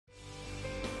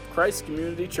Christ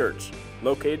Community Church,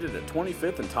 located at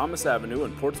 25th and Thomas Avenue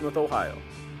in Portsmouth, Ohio.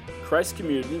 Christ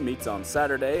Community meets on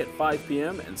Saturday at 5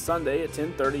 p.m. and Sunday at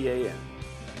 10:30 a.m.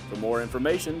 For more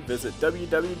information, visit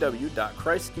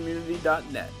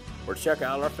www.christcommunity.net or check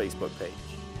out our Facebook page.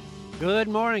 Good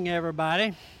morning,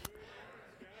 everybody.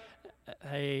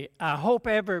 I hope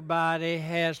everybody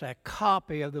has a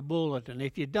copy of the bulletin.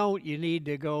 If you don't, you need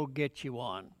to go get you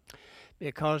one,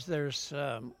 because there's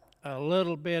a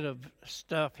little bit of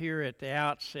stuff here at the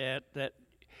outset that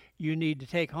you need to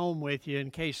take home with you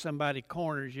in case somebody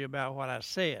corners you about what I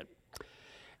said,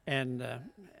 and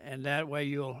that way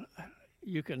you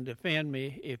can defend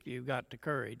me if you've got the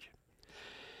courage.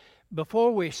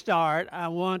 Before we start, I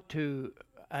want to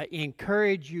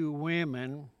encourage you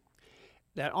women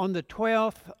that on the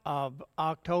 12th of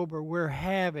October we're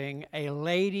having a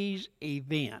ladies'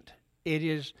 event. It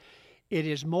is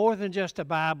more than just a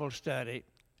Bible study.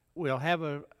 We'll have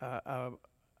a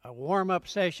warm-up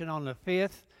session on the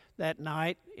 5th that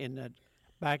night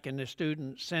back in the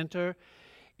student center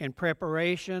in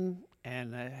preparation,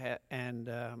 and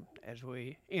as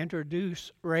we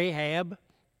introduce Rahab,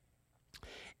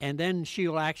 and then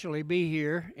she'll actually be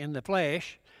here in the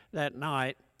flesh that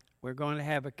night. We're going to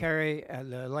have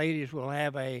the ladies will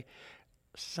have a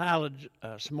salad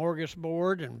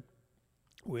smorgasbord, and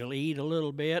we'll eat a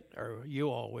little bit, or you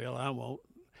all will, I won't.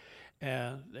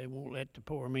 They won't let the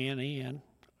poor men in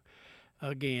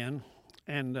again.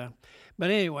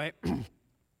 But anyway,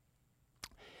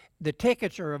 the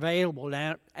tickets are available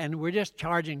now, and we're just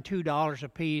charging $2 a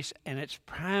piece, and it's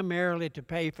primarily to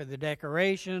pay for the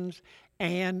decorations,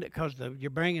 and because you're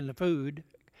bringing the food,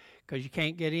 because you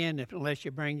can't get in unless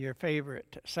you bring your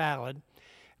favorite salad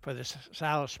for the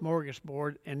salad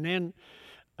smorgasbord. And then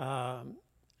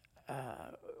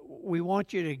we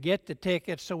want you to get the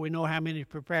tickets so we know how many to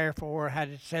prepare for, how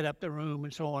to set up the room,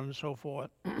 and so on and so forth.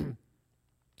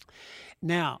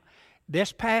 Now,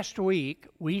 this past week,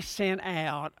 we sent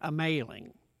out a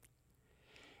mailing.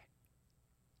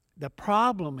 The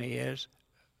problem is,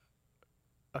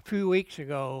 a few weeks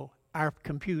ago, our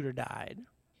computer died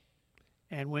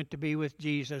and went to be with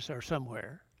Jesus or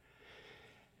somewhere,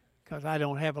 because I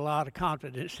don't have a lot of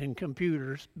confidence in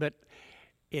computers, but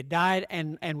it died,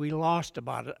 and we lost a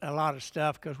lot of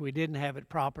stuff because we didn't have it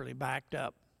properly backed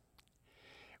up.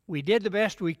 We did the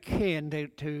best we can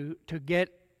to get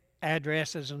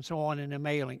addresses and so on in a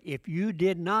mailing. If you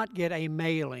did not get a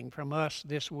mailing from us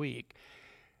this week,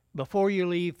 before you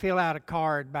leave, fill out a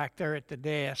card back there at the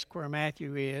desk where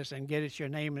Matthew is and get us your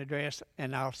name and address,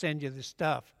 and I'll send you the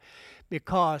stuff,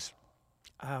 because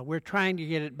we're trying to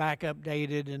get it back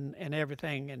updated and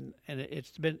everything, and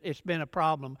it's been a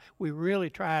problem. We really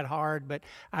tried hard, but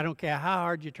I don't care how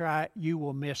hard you try, you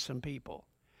will miss some people,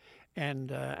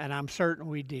 and I'm certain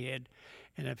we did.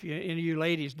 And if any of you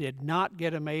ladies did not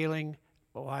get a mailing,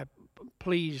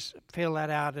 please fill that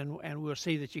out, and we'll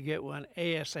see that you get one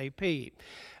ASAP.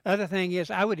 Other thing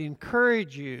is, I would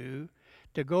encourage you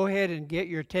to go ahead and get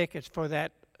your tickets for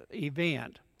that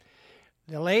event.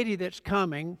 The lady that's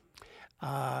coming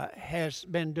has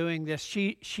been doing this.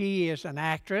 She is an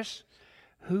actress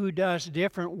who does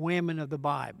different women of the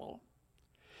Bible.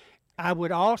 I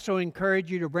would also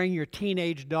encourage you to bring your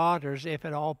teenage daughters if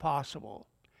at all possible.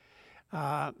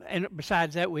 And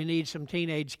besides that, we need some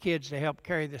teenage kids to help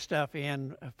carry the stuff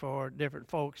in for different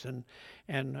folks, and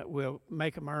we'll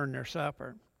make them earn their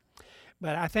supper.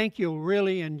 But I think you'll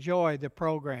really enjoy the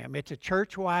program. It's a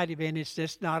church-wide event. It's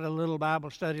just not a little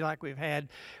Bible study like we've had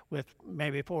with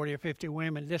maybe 40 or 50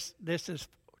 women. This is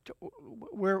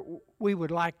we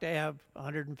would like to have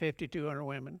 150, 200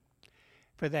 women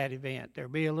for that event.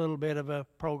 There'll be a little bit of a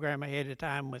program ahead of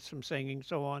time with some singing,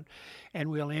 so on,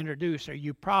 and we'll introduce her.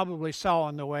 You probably saw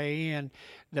on the way in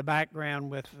the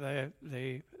background with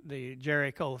the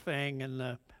Jericho thing, and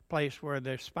the place where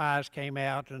the spies came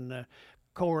out, and the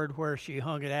cord where she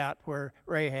hung it out, where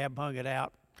Rahab hung it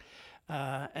out.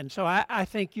 And so I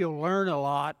think you'll learn a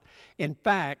lot. In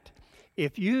fact,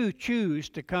 if you choose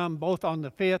to come both on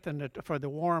the 5th and for the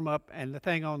warm-up and the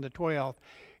thing on the 12th,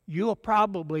 you'll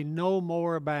probably know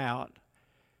more about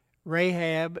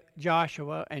Rahab,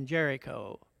 Joshua, and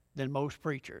Jericho than most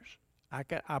preachers. I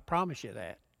promise you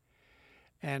that.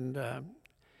 And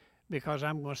because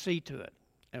I'm going to see to it,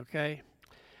 okay?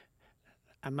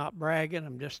 I'm not bragging,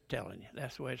 I'm just telling you.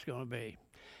 That's the way it's going to be.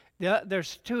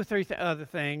 There's two or three other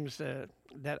things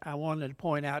that I wanted to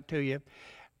point out to you.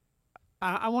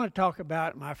 I want to talk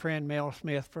about my friend Mel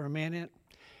Smith for a minute.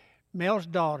 Mel's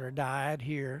daughter died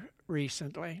here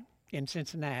recently in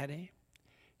Cincinnati.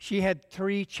 She had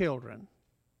 3 children.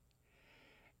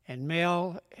 And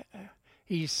Mel,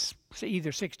 He's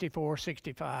either 64 or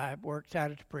 65, works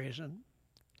out at the prison.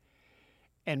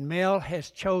 And Mel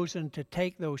has chosen to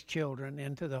take those children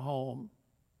into the home.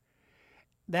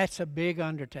 That's a big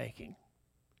undertaking.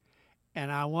 And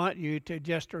I want you to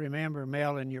just remember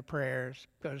Mel in your prayers,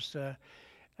 because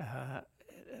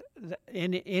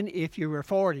if you were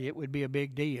 40, it would be a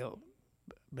big deal.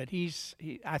 But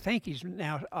I think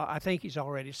he's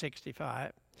already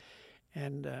 65.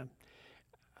 And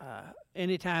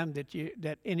anytime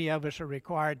that any of us are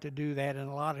required to do that, and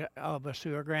a lot of us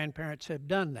who are grandparents have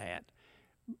done that.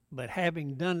 But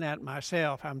having done that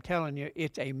myself, I'm telling you,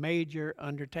 it's a major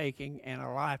undertaking and a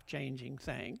life-changing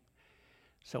thing.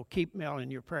 So keep Mel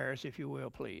in your prayers, if you will,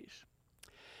 please.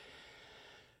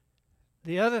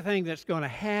 The other thing that's going to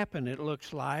happen, it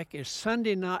looks like, is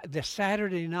Sunday night. The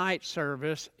Saturday night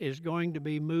service is going to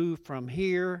be moved from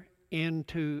here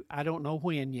into, I don't know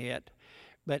when yet,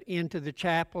 but into the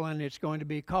chapel, and it's going to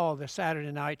be called the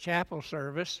Saturday night chapel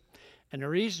service. And the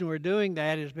reason we're doing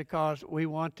that is because we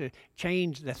want to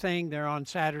change the thing there on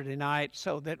Saturday night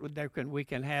so that we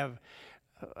can have,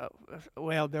 there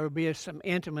will be some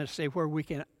intimacy where we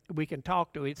can talk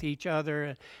with each other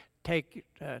and take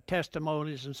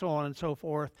testimonies and so on and so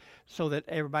forth, so that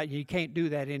everybody, you can't do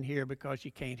that in here because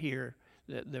you can't hear,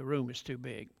 the room is too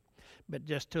big. But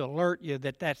just to alert you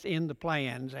that that's in the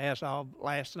plans. As of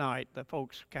last night, the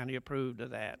folks kind of approved of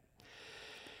that.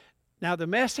 Now, the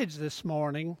message this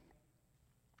morning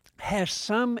has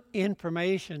some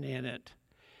information in it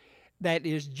that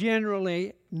is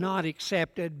generally not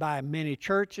accepted by many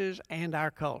churches and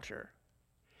our culture.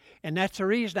 And that's the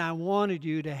reason I wanted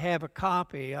you to have a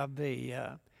copy of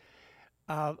the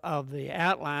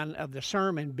outline of the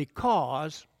sermon,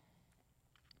 because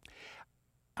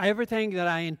everything that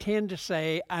I intend to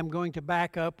say, I'm going to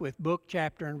back up with book,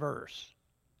 chapter, and verse.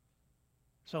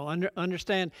 So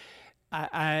understand,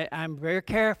 I'm very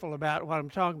careful about what I'm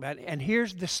talking about. And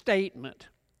here's the statement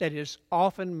that is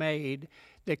often made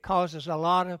that causes a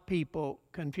lot of people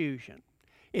confusion.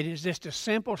 It is just a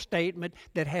simple statement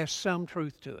that has some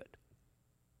truth to it.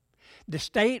 The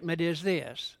statement is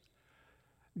this: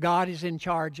 God is in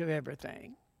charge of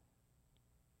everything.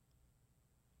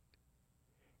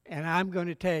 And I'm going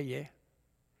to tell you,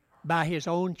 by his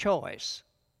own choice,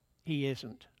 he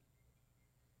isn't.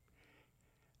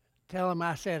 Tell him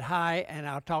I said hi, and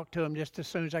I'll talk to him just as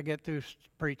soon as I get through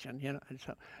preaching. You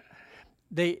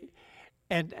know,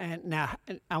 and now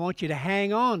I want you to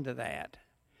hang on to that,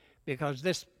 because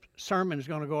this sermon is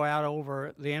going to go out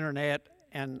over the internet,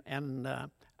 and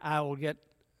I will get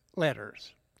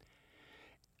letters.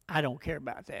 I don't care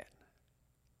about that.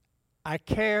 I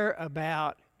care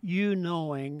about you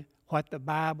knowing what the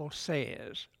Bible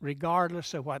says,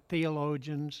 regardless of what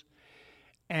theologians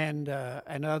and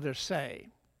others say.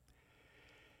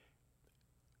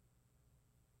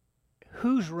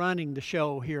 Who's running the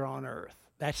show here on earth?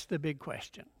 That's the big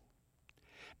question.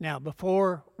 Now,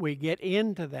 before we get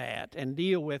into that and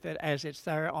deal with it as it's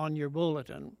there on your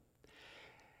bulletin,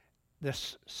 the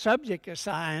subject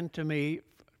assigned to me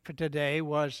for today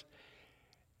was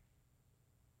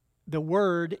the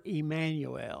word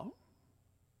Emmanuel.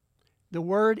 The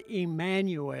word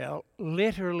Emmanuel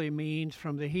literally means,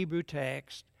 from the Hebrew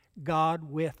text,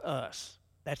 God with us.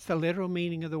 That's the literal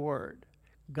meaning of the word,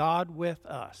 God with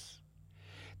us.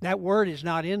 That word is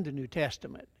not in the New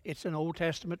Testament. It's an Old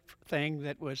Testament thing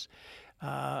that was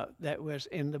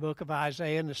in the book of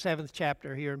Isaiah in the 7th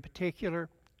chapter here in particular,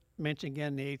 mentioned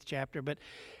again in the 8th chapter. But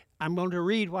I'm going to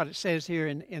read what it says here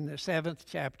in the 7th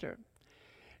chapter,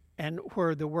 and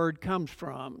where the word comes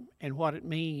from and what it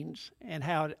means, and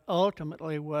how it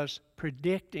ultimately was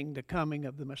predicting the coming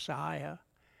of the Messiah,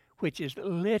 which is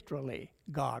literally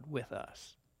God with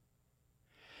us.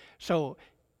 So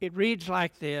it reads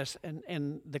like this,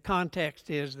 and the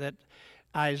context is that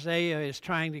Isaiah is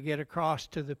trying to get across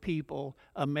to the people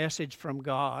a message from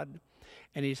God,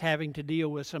 and he's having to deal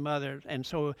with some others. And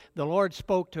so the Lord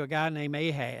spoke to a guy named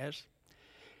Ahaz,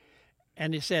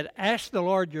 and he said, "Ask the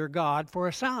Lord your God for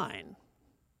a sign,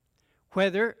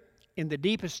 whether in the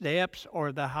deepest depths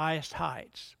or the highest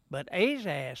heights." But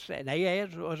Ahaz said, and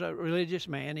Ahaz was a religious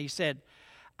man, he said,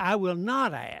 "I will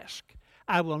not ask.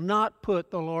 I will not put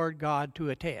the Lord God to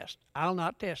a test. I'll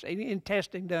not test. In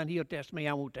testing done, he'll test me.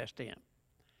 I won't test him."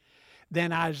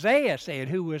 Then Isaiah said,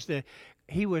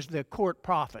 he was the court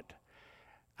prophet.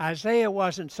 Isaiah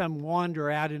wasn't some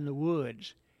wanderer out in the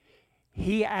woods.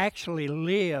 He actually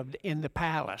lived in the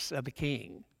palace of the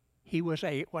king. He was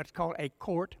what's called a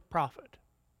court prophet.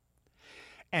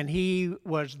 And he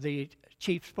was the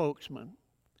chief spokesman.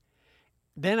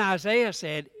 Then Isaiah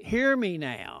said, "Hear me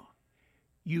now,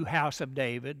 you house of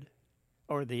David,"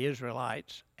 or the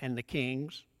Israelites and the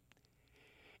kings?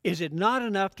 Is it not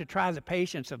enough to try the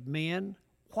patience of men?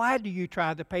 Why do you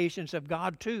try the patience of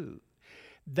God too?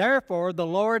 Therefore, the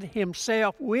Lord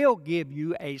himself will give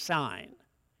you a sign.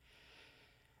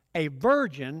 A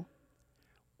virgin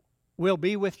will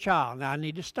be with child. Now, I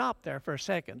need to stop there for a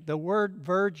second. The word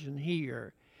virgin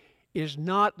here is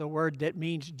not the word that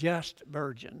means just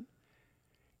virgin.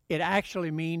 It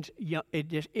actually means,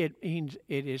 it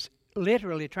is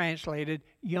literally translated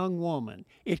young woman.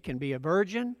 It can be a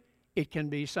virgin. It can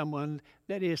be someone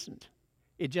that isn't.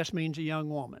 It just means a young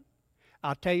woman.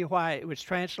 I'll tell you why it was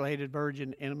translated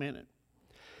virgin in a minute.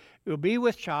 Will be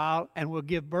with child and will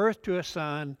give birth to a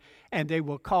son, and they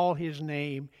will call his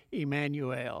name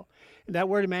Emmanuel. And that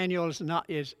word Emmanuel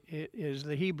is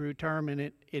the Hebrew term,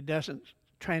 and it doesn't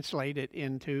translate it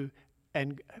into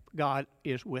and God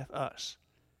is with us.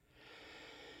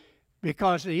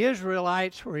 Because the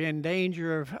Israelites were in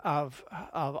danger of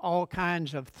all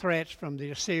kinds of threats from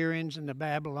the Assyrians and the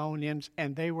Babylonians,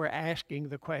 and they were asking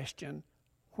the question,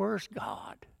 where's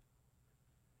God?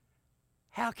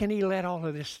 How can he let all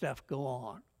of this stuff go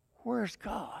on? Where's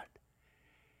God?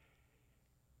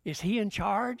 Is he in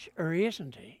charge or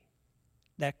isn't he?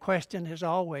 That question has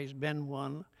always been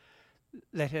one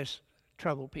that has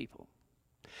troubled people.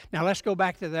 Now let's go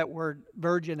back to that word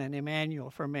virgin and Emmanuel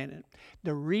for a minute.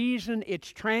 The reason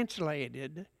it's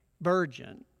translated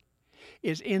virgin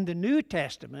is in the New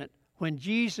Testament when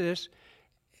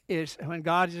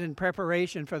God is in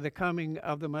preparation for the coming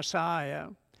of the Messiah,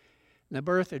 the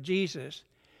birth of Jesus.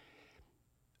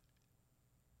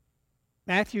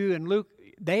 Matthew and Luke,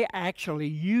 they actually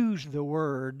use the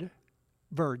word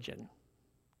virgin.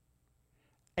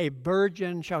 A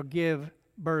virgin shall give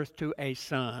birth to a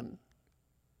son,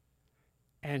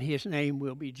 and his name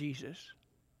will be Jesus.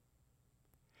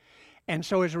 And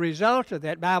so as a result of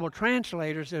that, Bible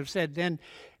translators have said then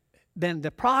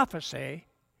the prophecy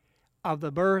of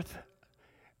the birth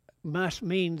must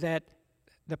mean that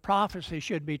the prophecy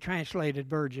should be translated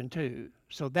virgin too.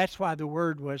 So that's why the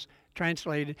word was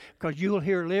translated, because you'll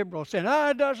hear liberals saying,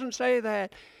 it doesn't say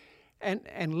that.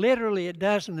 And literally it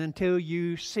doesn't until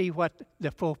you see what the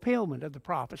fulfillment of the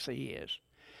prophecy is.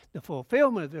 The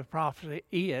fulfillment of the prophecy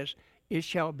is, it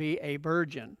shall be a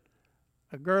virgin.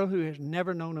 A girl who has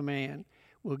never known a man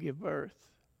will give birth,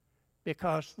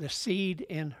 because the seed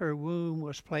in her womb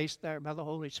was placed there by the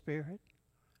Holy Spirit.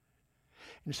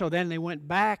 And so then they went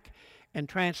back and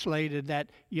translated that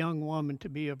young woman to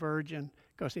be a virgin,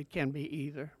 because it can be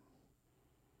either.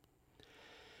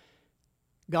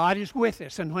 God is with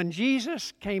us. And when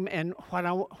Jesus came, and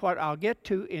what I'll get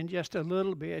to in just a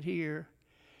little bit here,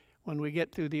 when we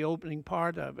get through the opening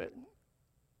part of it,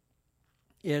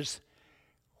 is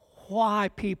why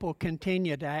people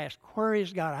continue to ask, where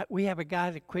is God? We have a guy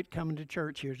that quit coming to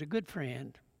church here. He's a good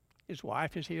friend. His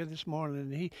wife is here this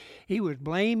morning, and he was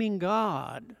blaming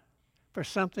God for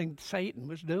something Satan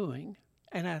was doing,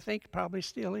 and I think probably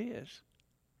still is.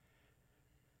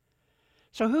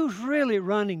 So who's really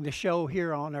running the show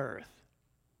here on earth?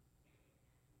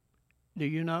 Do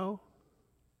you know?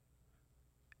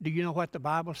 Do you know what the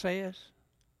Bible says?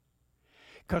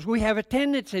 Because we have a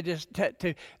tendency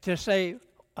to say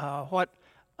what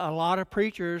a lot of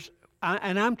preachers,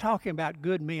 and I'm talking about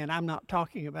good men, I'm not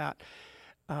talking about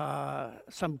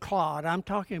some clod, I'm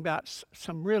talking about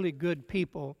some really good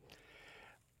people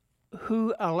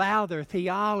who allow their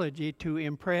theology to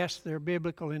impress their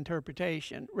biblical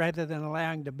interpretation rather than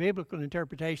allowing the biblical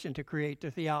interpretation to create their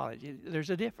theology. There's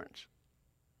a difference,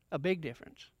 a big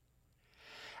difference.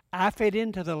 I fit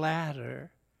into the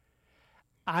latter.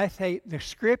 I think the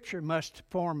Scripture must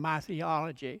form my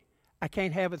theology. I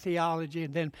can't have a theology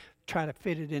and then try to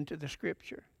fit it into the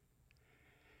Scripture.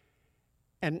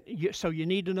 And so you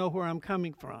need to know where I'm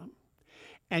coming from.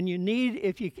 And you need,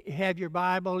 if you have your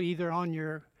Bible either on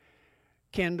your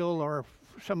Kindle or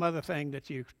some other thing that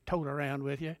you tote around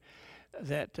with you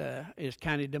that is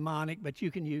kind of demonic, but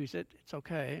you can use it. It's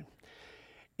okay.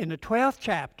 In the 12th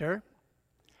chapter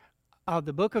of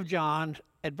the book of John,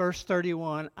 at verse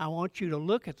 31, I want you to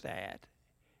look at that.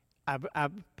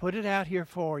 I've put it out here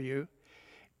for you,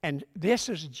 and this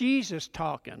is Jesus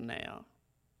talking now.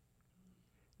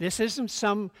 This isn't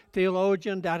some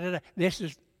theologian, This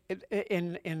is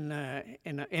in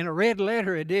a red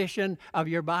letter edition of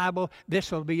your Bible.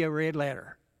 This will be a red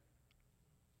letter.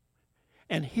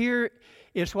 And here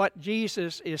is what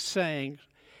Jesus is saying,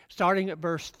 starting at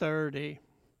verse 30.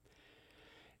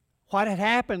 What had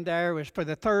happened there was, for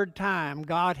the third time,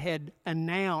 God had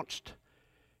announced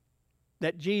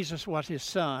that Jesus was his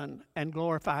son and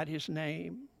glorified his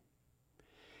name.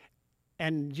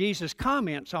 And Jesus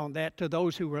comments on that to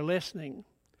those who were listening.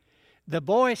 The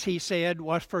voice, he said,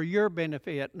 was for your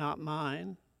benefit, not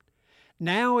mine.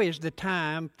 Now is the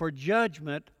time for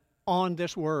judgment on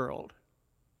this world.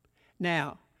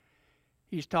 Now,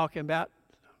 he's talking about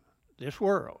this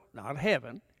world, not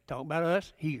heaven. He's talking about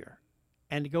us here.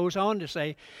 And he goes on to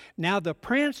say, now the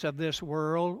prince of this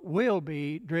world will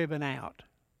be driven out.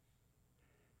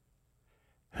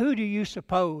 Who do you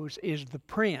suppose is the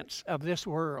prince of this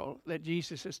world that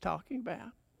Jesus is talking about?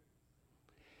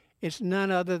 It's none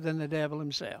other than the devil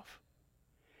himself.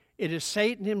 It is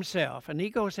Satan himself. And he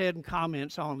goes ahead and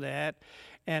comments on that.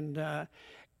 And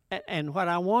what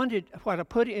I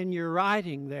put in your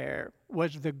writing there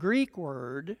was the Greek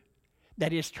word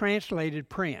that is translated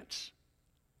prince.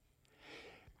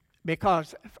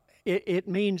 Because it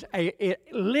means, it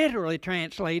literally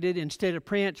translated instead of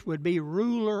prince would be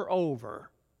ruler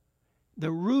over.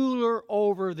 The ruler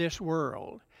over this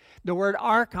world. The word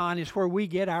archon is where we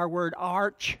get our word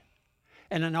arch.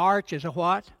 And an arch is a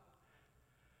what?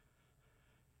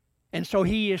 And so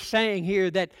he is saying here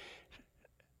that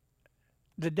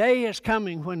the day is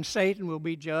coming when Satan will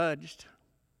be judged.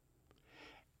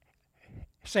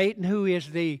 Satan, who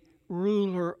is the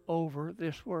ruler over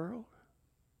this world.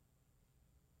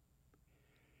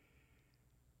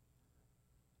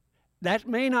 That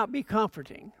may not be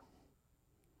comforting,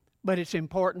 but it's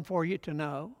important for you to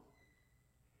know.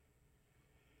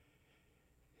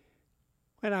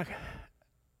 When a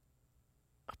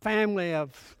family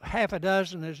of half a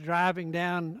dozen is driving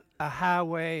down a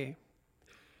highway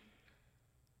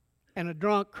and a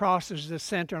drunk crosses the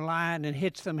center line and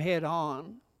hits them head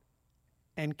on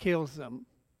and kills them,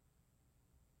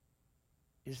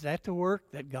 is that the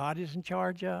work that God is in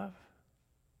charge of?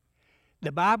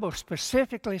 The Bible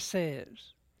specifically says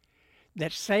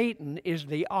that Satan is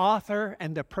the author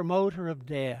and the promoter of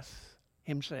death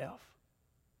himself.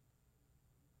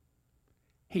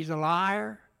 He's a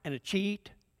liar and a cheat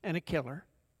and a killer.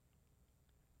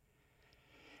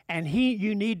 And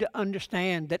you need to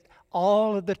understand that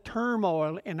all of the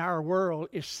turmoil in our world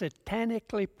is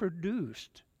satanically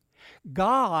produced.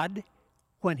 God,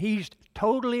 when He's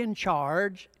totally in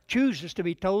charge, chooses to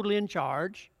be totally in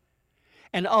charge,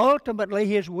 and ultimately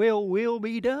His will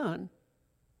be done.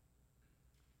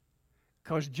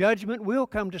 Because judgment will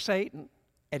come to Satan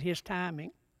at his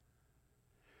timing.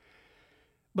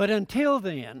 But until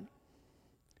then,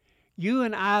 you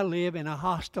and I live in a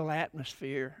hostile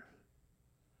atmosphere.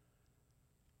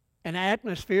 An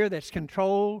atmosphere that's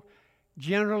controlled,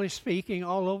 generally speaking,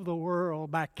 all over the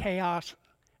world by chaos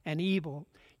and evil.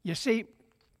 You see,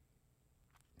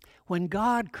 when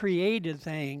God created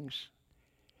things,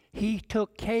 He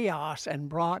took chaos and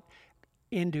brought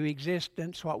into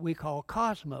existence what we call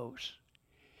cosmos.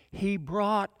 He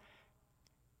brought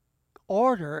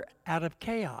order out of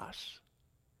chaos.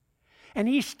 And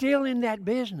He's still in that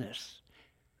business.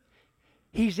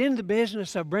 He's in the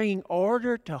business of bringing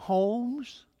order to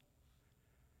homes.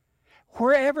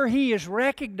 Wherever He is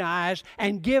recognized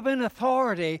and given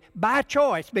authority by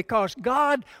choice, because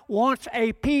God wants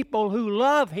a people who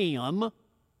love Him,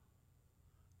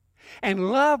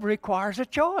 and love requires a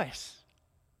choice.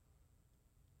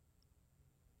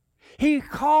 He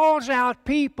calls out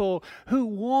people who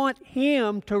want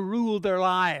Him to rule their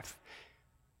life.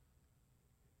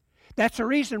 That's the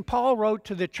reason Paul wrote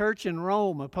to the church in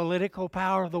Rome, a political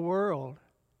power of the world,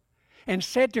 and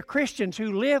said to Christians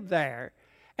who lived there,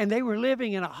 and they were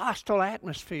living in a hostile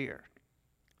atmosphere,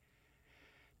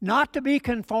 not to be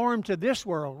conformed to this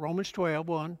world, Romans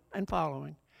 12:1 and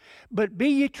following, but be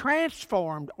ye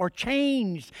transformed or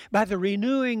changed by the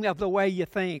renewing of the way you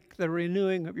think, the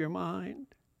renewing of your mind.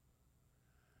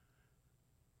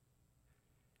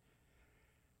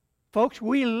 Folks,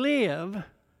 we live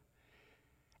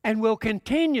and will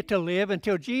continue to live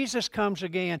until Jesus comes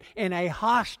again in a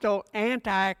hostile,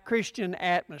 anti-Christian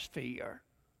atmosphere.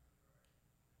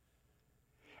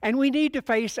 And we need to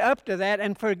face up to that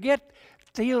and forget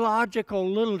theological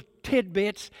little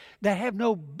tidbits that have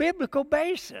no biblical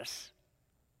basis.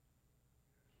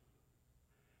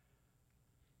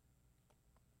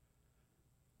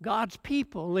 God's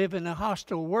people live in a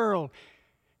hostile world,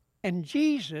 and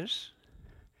Jesus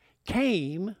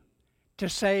came to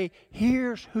say,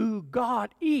 here's who God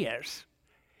is.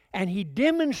 And He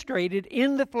demonstrated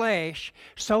in the flesh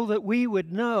so that we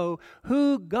would know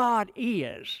who God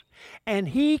is. And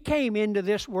He came into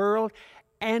this world,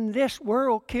 and this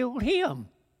world killed Him.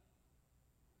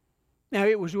 Now,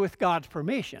 it was with God's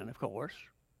permission, of course,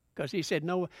 because He said,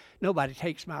 nobody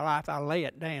takes my life, I'll lay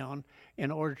it down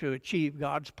in order to achieve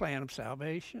God's plan of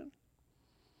salvation.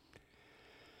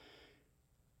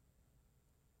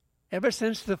 Ever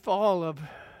since the fall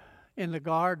in the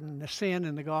garden, the sin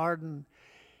in the garden,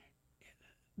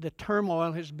 the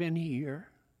turmoil has been here,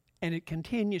 and it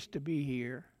continues to be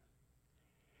here.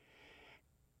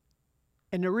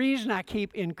 And the reason I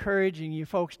keep encouraging you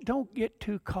folks, don't get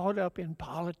too caught up in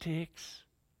politics,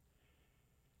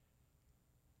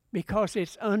 because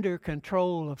it's under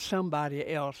control of somebody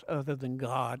else other than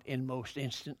God in most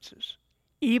instances,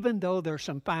 even though there's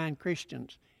some fine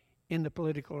Christians in the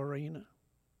political arena.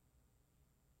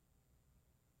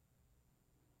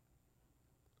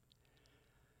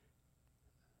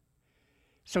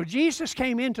 So Jesus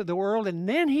came into the world, and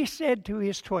then he said to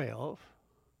his 12,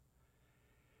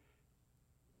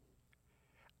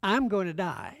 I'm going to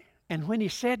die. And when he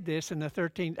said this in the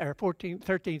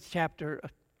 13th chapter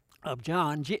of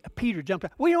John, Peter jumped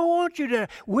up. We don't want you to.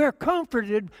 We're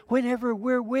comforted whenever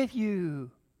we're with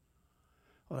you.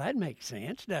 Well, that makes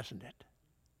sense, doesn't it?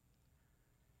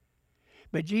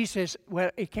 But Jesus says,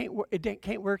 well, it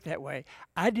can't work that way.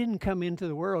 I didn't come into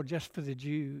the world just for the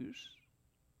Jews.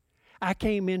 I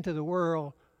came into the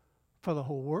world for the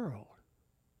whole world.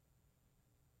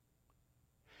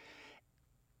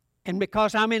 And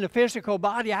because I'm in a physical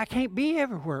body, I can't be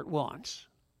everywhere at once.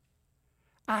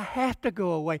 I have to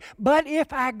go away. But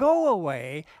if I go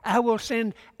away, I will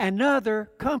send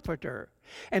another comforter.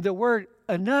 And the word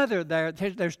another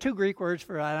there's two Greek words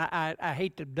for it. I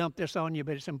hate to dump this on you,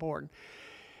 but it's important.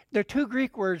 There are two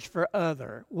Greek words for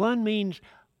other. One means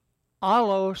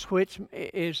allos, which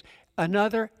is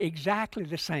another exactly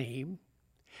the same.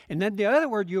 And then the other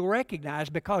word you'll recognize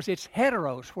because it's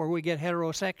heteros, where we get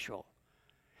heterosexual.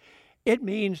 It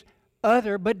means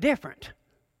other but different.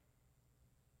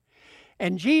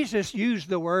 And Jesus used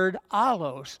the word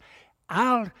allos.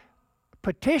 I'll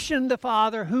petition the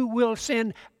Father who will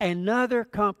send another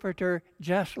comforter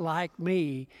just like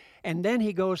me. And then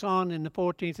he goes on in the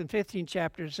 14th and 15th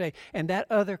chapter to say, and that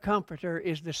other comforter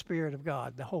is the Spirit of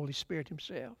God, the Holy Spirit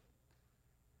himself.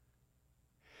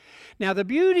 Now the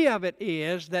beauty of it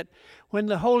is that when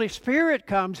the Holy Spirit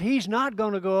comes, he's not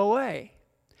going to go away.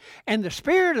 And the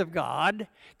Spirit of God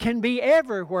can be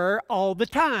everywhere all the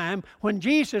time when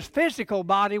Jesus' physical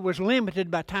body was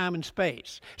limited by time and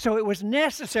space. So it was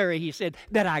necessary, he said,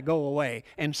 that I go away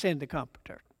and send the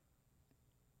Comforter.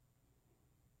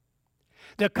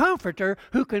 The Comforter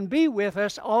who can be with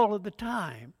us all of the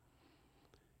time.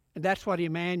 And that's what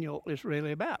Emmanuel is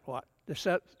really about. What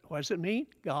does it mean?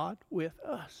 God with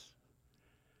us.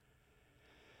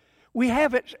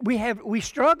 We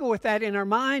struggle with that in our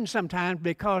minds sometimes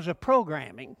because of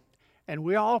programming, and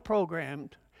we're all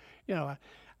programmed. You know,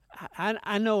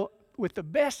 I know with the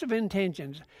best of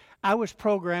intentions, I was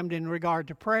programmed in regard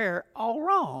to prayer all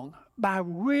wrong by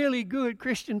really good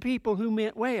Christian people who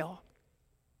meant well.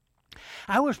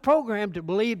 I was programmed to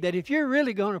believe that if you're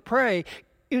really going to pray,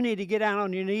 you need to get out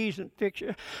on your knees and fix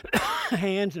your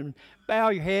hands and bow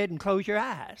your head and close your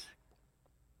eyes.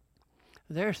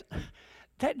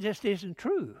 That just isn't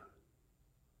true.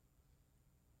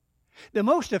 The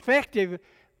most effective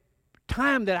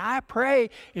time that I pray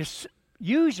is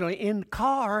usually in the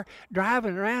car,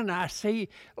 driving around, and I see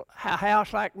a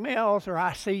house like Mel's, or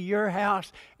I see your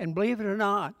house, and believe it or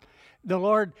not, the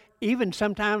Lord, even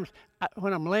sometimes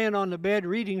when I'm laying on the bed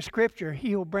reading Scripture,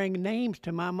 He'll bring names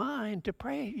to my mind to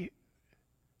pray,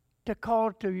 to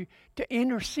call to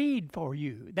intercede for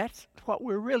you. That's what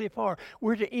we're really for.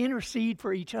 We're to intercede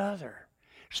for each other.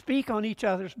 Speak on each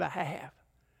other's behalf.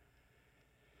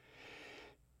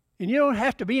 And you don't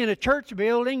have to be in a church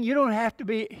building. You don't have to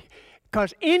be,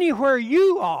 because anywhere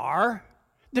you are,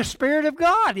 the Spirit of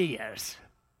God is.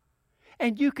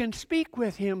 And you can speak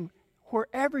with Him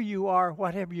wherever you are,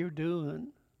 whatever you're doing.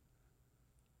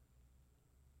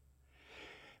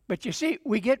 But you see,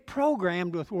 we get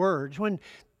programmed with words. When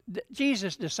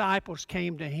Jesus' disciples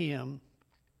came to Him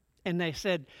and they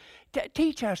said,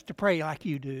 teach us to pray like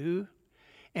you do.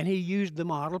 And He used the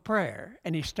model prayer.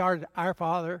 And He started, Our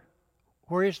Father,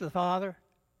 where is the Father?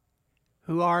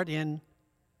 Who art in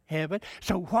heaven.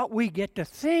 So what we get to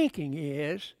thinking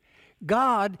is,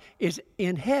 God is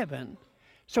in heaven.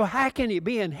 So how can He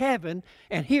be in heaven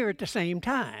and here at the same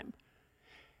time?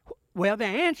 Well, the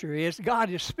answer is, God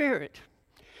is Spirit.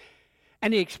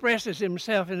 And He expresses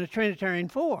Himself in a Trinitarian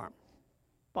form.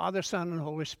 Father, Son, and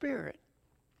Holy Spirit.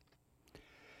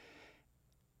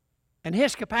 And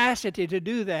His capacity to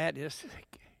do that is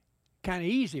kind of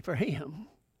easy for Him,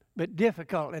 but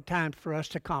difficult at times for us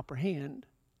to comprehend.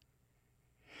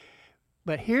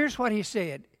 But here's what He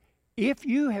said. If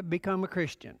you have become a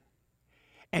Christian,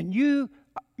 and you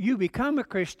become a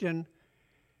Christian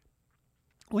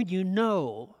when you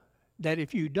know that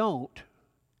if you don't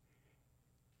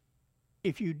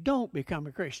become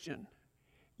a Christian,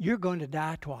 you're going to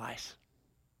die twice.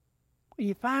 When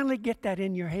you finally get that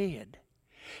in your head,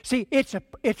 See, it's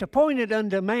appointed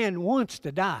unto man once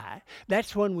to die.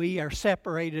 That's when we are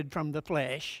separated from the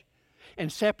flesh.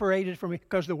 And separated from it,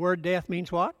 because the word death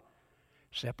means what?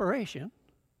 Separation.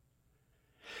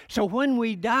 So when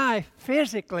we die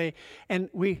physically and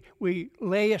we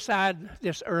lay aside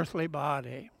this earthly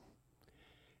body,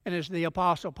 and as the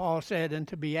Apostle Paul said, and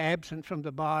to be absent from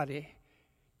the body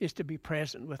is to be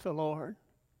present with the Lord.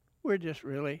 We're just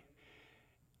really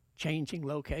changing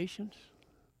locations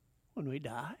when we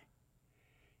die.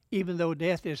 Even though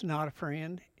death is not a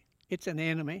friend, it's an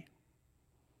enemy.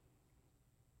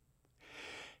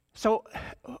 So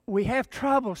we have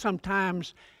trouble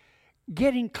sometimes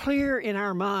getting clear in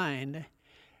our mind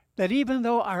that even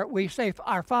though we say,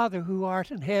 our Father who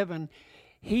art in heaven,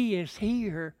 He is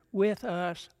here with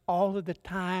us all of the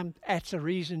time. That's the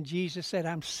reason Jesus said,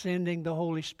 I'm sending the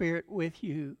Holy Spirit with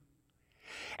you.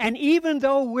 And even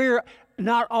though we're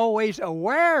not always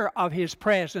aware of His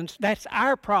presence, that's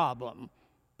our problem,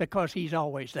 because He's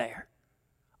always there.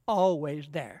 Always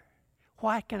there.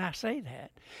 Why can I say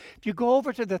that? If you go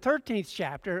over to the 13th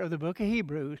chapter of the book of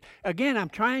Hebrews, again, I'm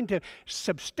trying to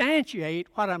substantiate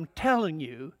what I'm telling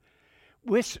you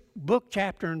with book,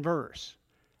 chapter, and verse.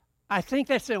 I think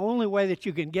that's the only way that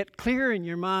you can get clear in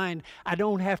your mind. I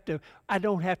don't have to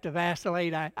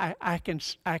vacillate. I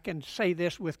can say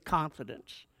this with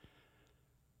confidence.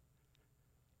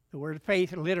 The word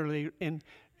faith literally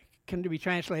can be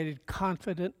translated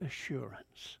confident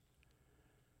assurance.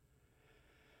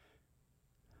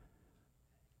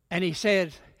 And he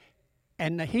says,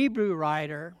 and the Hebrew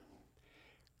writer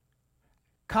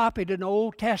copied an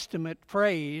Old Testament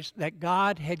phrase that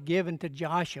God had given to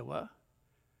Joshua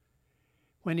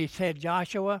when he said,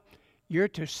 Joshua, you're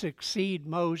to succeed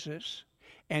Moses.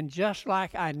 And just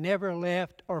like I never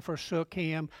left or forsook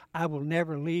him, I will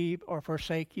never leave or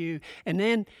forsake you. And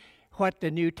then what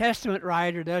the New Testament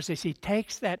writer does is he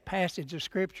takes that passage of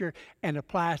Scripture and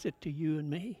applies it to you and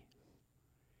me.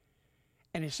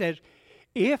 And he says,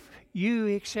 if you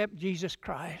accept Jesus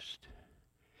Christ,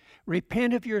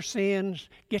 repent of your sins,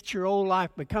 get your old life,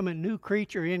 become a new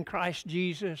creature in Christ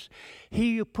Jesus,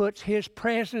 He who puts His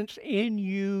presence in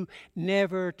you,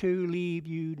 never to leave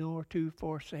you nor to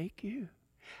forsake you.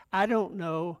 I don't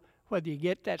know whether you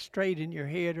get that straight in your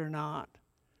head or not,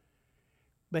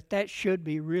 but that should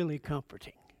be really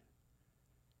comforting.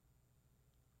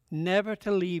 Never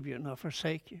to leave you nor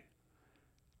forsake you.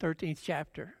 13th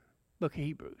chapter, book of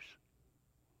Hebrews.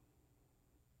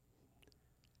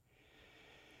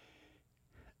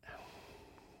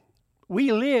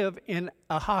 We live in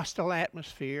a hostile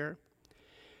atmosphere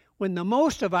when the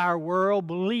most of our world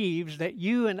believes that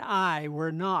you and I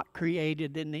were not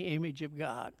created in the image of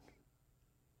God.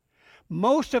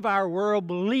 Most of our world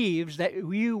believes that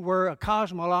you were a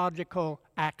cosmological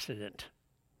accident.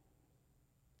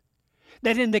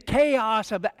 That in the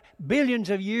chaos of billions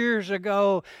of years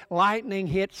ago, lightning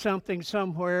hit something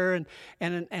somewhere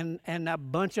and a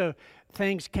bunch of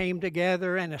things came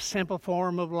together and a simple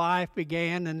form of life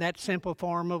began, and that simple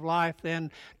form of life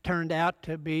then turned out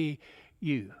to be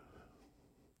you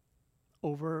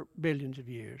over billions of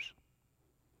years.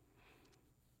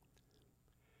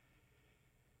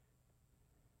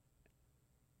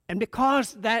 And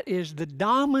because that is the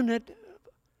dominant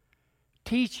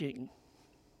teaching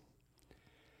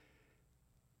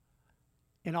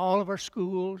in all of our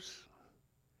schools,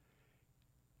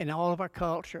 in all of our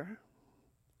culture,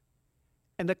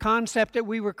 and the concept that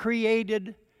we were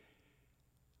created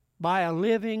by a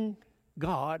living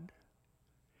God,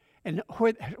 and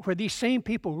where these same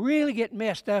people really get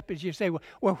messed up is you say,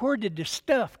 well, where did the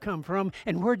stuff come from,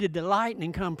 and where did the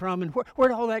lightning come from, and where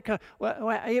did all that come? Well,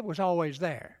 it was always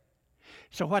there.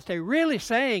 So what they're really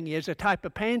saying is a type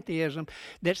of pantheism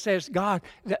that says God,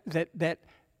 that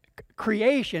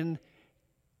creation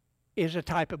is a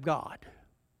type of God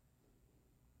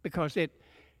because it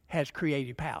has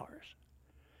creative powers.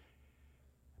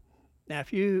 Now,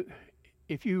 if you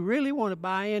really want to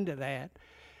buy into that,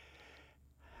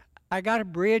 I got a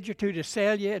bridge or two to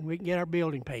sell you, and we can get our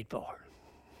building paid for.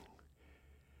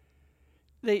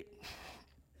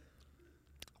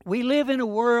 We live in a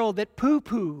world that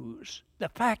poo-poos the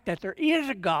fact that there is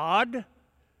a God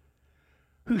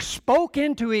who spoke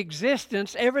into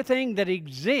existence everything that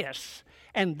exists,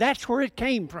 and that's where it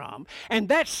came from. And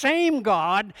that same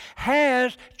God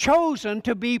has chosen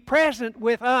to be present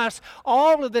with us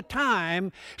all of the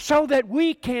time so that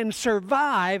we can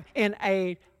survive in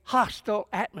a hostile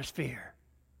atmosphere.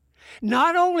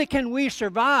 Not only can we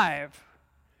survive,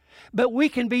 but we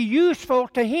can be useful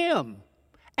to Him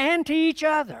and to each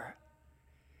other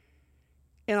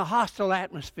in a hostile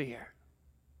atmosphere.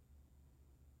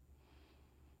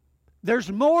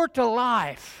 There's more to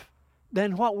life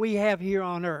than what we have here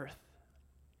on earth.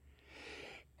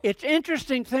 It's an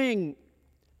interesting thing.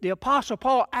 The Apostle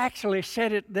Paul actually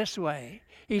said it this way.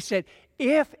 He said,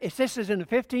 if this is in the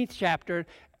 15th chapter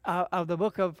of the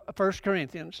book of 1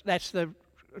 Corinthians, that's the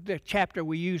chapter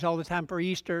we use all the time for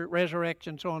Easter,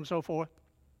 resurrection, so on and so forth.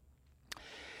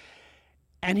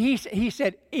 And he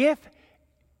said, if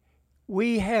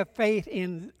we have faith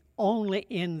only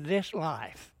in this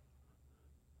life,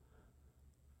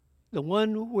 the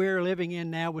one we're living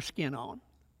in now with skin on,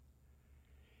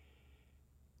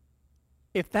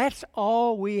 if that's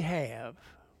all we have,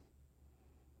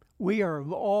 we are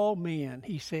of all men,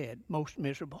 he said, most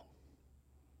miserable.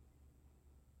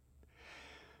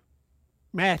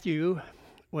 Matthew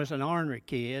was an ornery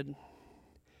kid,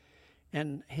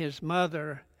 and his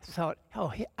mother thought,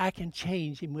 oh, I can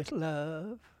change him with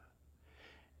love.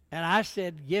 And I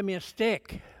said, give me a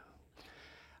stick.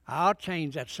 I'll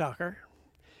change that sucker.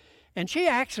 And she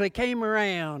actually came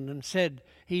around and said,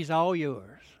 he's all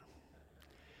yours.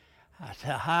 I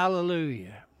said,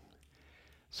 hallelujah.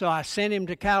 So I sent him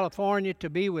to California to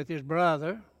be with his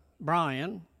brother,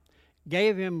 Brian,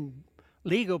 gave him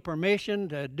legal permission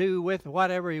to do with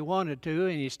whatever he wanted to,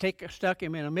 and he stuck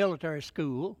him in a military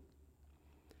school.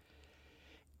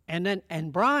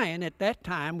 And Brian at that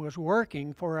time was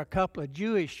working for a couple of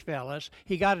Jewish fellas.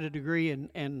 He got a degree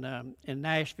in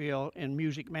Nashville in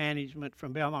music management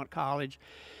from Belmont College.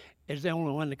 It's the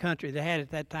only one in the country they had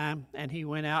at that time. And he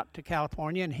went out to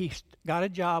California, and he got a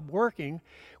job working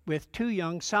with two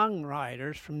young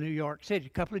songwriters from New York City, a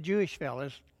couple of Jewish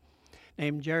fellas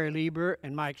named Jerry Lieber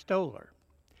and Mike Stoller.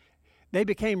 They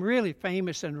became really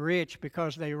famous and rich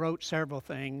because they wrote several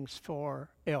things for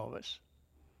Elvis.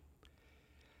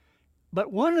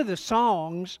 But one of the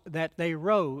songs that they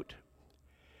wrote,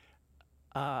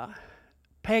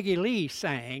 Peggy Lee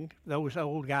sang. Those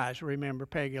old guys remember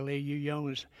Peggy Lee. You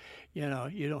youngers, you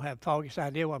don't have the foggiest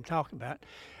idea what I'm talking about.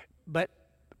 But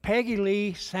Peggy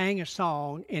Lee sang a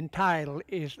song entitled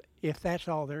 "If That's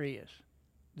All There Is,"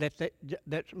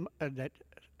 that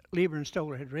Lieber and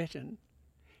Stoller had written.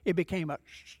 It became a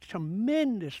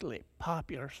tremendously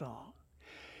popular song.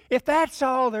 If that's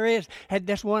all there is, had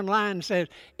this one line says,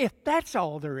 if that's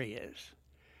all there is,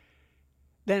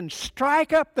 then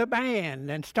strike up the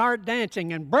band and start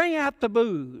dancing and bring out the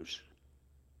booze.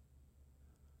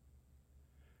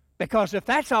 Because if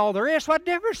that's all there is, what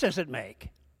difference does it make?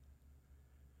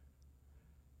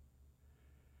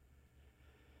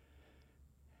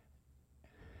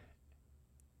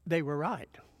 They were right.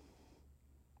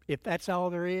 If that's all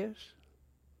there is,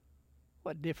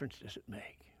 what difference does it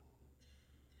make?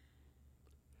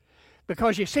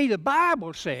 Because you see, the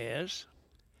Bible says,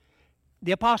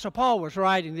 the Apostle Paul was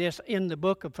writing this in the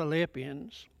book of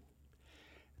Philippians,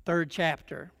 3rd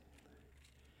chapter,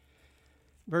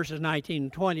 verses 19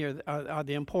 and 20 are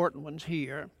the important ones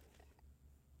here.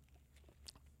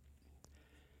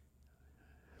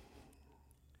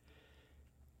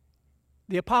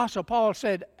 The Apostle Paul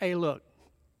said, hey, look,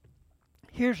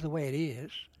 here's the way it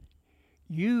is.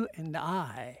 You and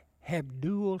I have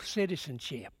dual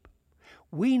citizenship.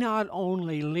 We not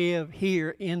only live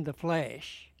here in the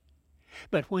flesh,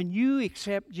 but when you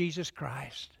accept Jesus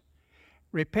Christ,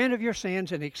 repent of your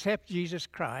sins and accept Jesus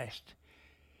Christ,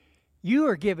 you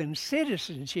are given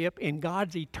citizenship in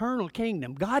God's eternal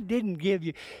kingdom. God didn't give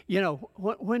you,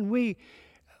 when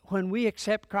we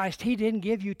accept Christ, He didn't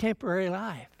give you temporary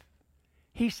life.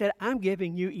 He said, I'm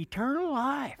giving you eternal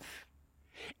life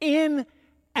in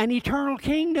an eternal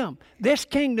kingdom. This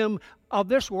kingdom of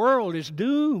this world is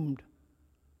doomed.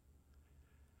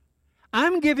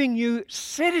 I'm giving you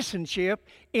citizenship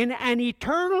in an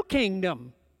eternal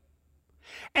kingdom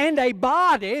and a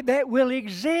body that will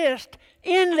exist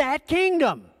in that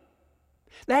kingdom.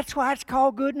 That's why it's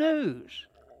called good news.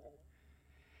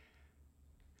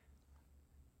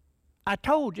 I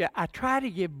told you, I try to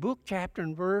give book, chapter,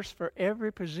 and verse for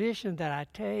every position that I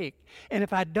take. And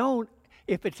if I don't,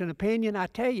 if it's an opinion, I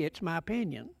tell you it's my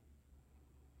opinion.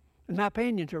 And my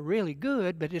opinions are really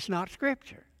good, but it's not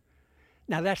Scripture.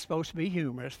 Now, that's supposed to be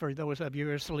humorous for those of you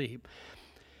who are asleep.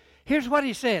 Here's what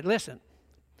he said. Listen.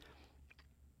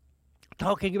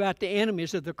 Talking about the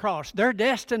enemies of the cross. Their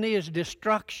destiny is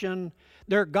destruction.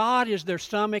 Their God is their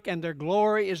stomach, and their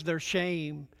glory is their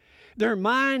shame. Their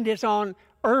mind is on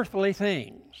earthly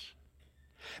things.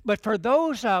 But for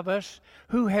those of us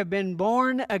who have been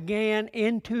born again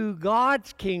into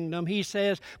God's kingdom, he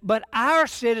says, but our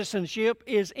citizenship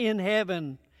is in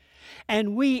heaven.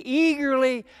 And we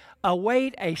eagerly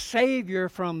await a Savior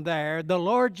from there, the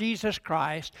Lord Jesus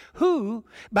Christ, who,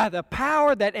 by the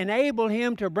power that enabled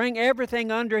him to bring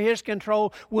everything under his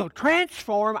control, will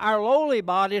transform our lowly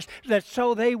bodies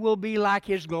so they will be like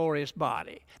his glorious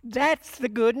body. That's the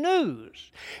good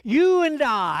news. You and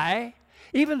I,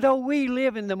 even though we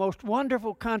live in the most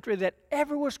wonderful country that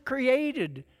ever was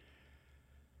created,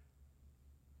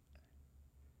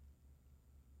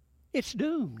 it's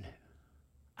doomed.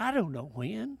 I don't know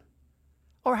when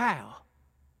or how,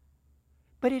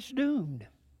 but it's doomed.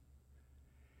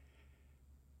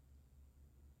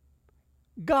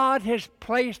 God has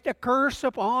placed a curse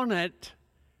upon it,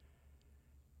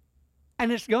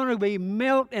 and it's going to be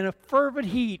melt in a fervent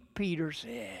heat, Peter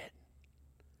said.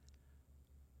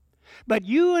 But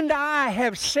you and I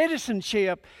have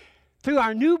citizenship through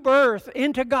our new birth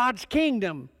into God's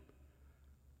kingdom.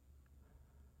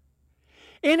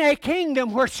 In a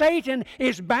kingdom where Satan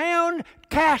is bound,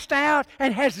 cast out,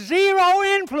 and has zero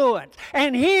influence.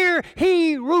 And here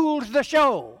he rules the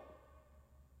show.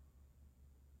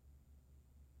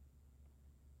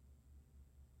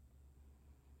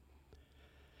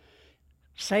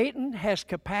 Satan has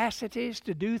capacities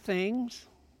to do things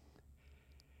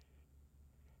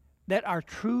that are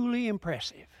truly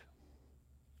impressive.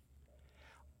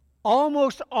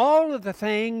 Almost all of the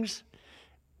things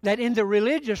that in the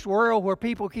religious world where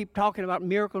people keep talking about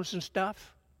miracles and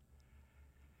stuff,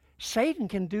 Satan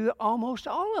can do almost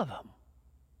all of them.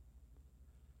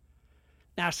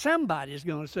 Now somebody's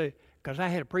going to say, because I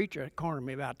had a preacher corner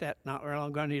me about that not very long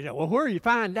ago, and he said, well, where do you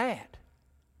find that?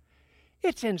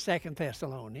 It's in 2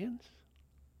 Thessalonians.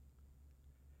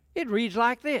 It reads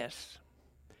like this.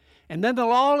 And then the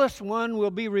lawless one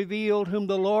will be revealed, whom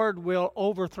the Lord will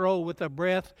overthrow with the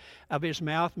breath of his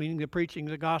mouth, meaning the preaching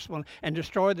of the gospel, and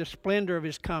destroy the splendor of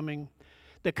his coming.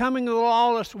 The coming of the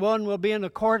lawless one will be in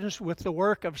accordance with the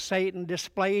work of Satan,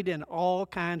 displayed in all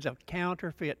kinds of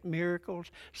counterfeit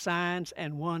miracles, signs,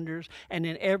 and wonders, and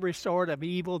in every sort of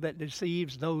evil that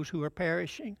deceives those who are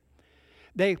perishing.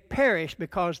 They perish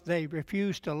because they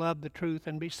refuse to love the truth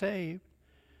and be saved.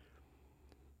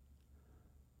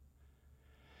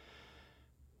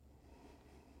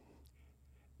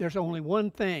 There's only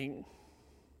one thing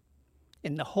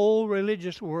in the whole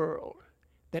religious world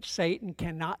that Satan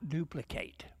cannot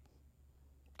duplicate.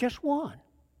 Just one.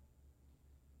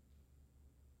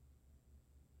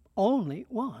 Only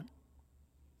one.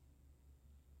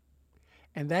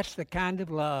 And that's the kind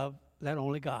of love that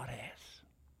only God has.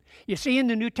 You see, in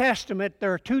the New Testament,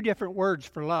 there are two different words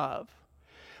for love.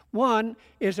 One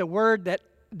is a word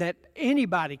that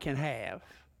anybody can have.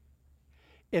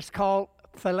 It's called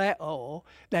phileo.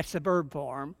 That's the verb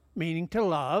form, meaning to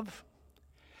love.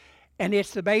 And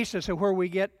it's the basis of where we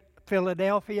get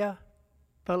Philadelphia.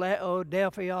 Phileo,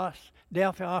 Delphios.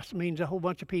 Delphios means a whole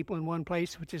bunch of people in one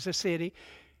place, which is a city.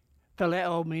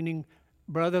 Phileo meaning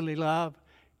brotherly love.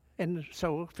 And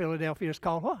so Philadelphia is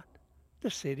called what? The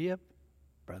city of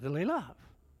brotherly love.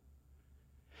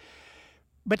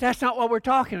 But that's not what we're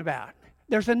talking about.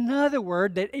 There's another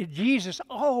word that Jesus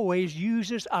always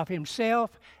uses of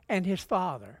himself and his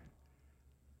Father.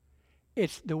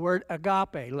 It's the word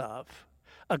agape love.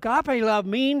 Agape love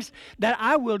means that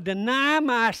I will deny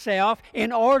myself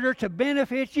in order to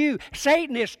benefit you.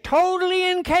 Satan is totally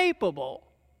incapable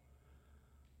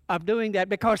of doing that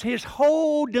because his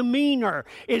whole demeanor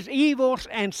is evil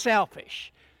and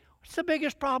selfish. What's the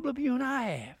biggest problem you and I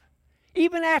have?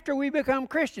 Even after we become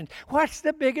Christians, what's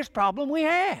the biggest problem we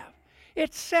have?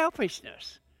 It's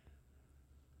selfishness.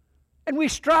 And we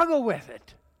struggle with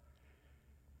it.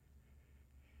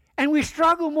 And we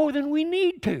struggle more than we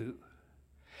need to.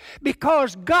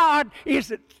 Because God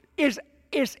is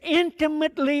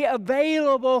intimately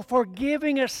available for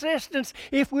giving assistance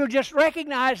if we'll just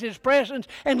recognize his presence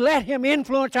and let him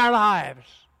influence our lives.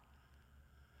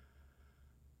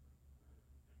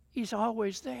 He's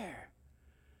always there.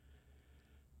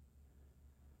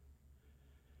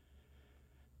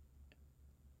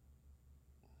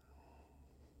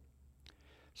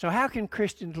 So how can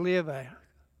Christians live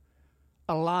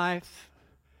a life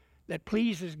that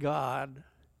pleases God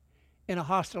in a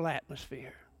hostile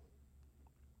atmosphere?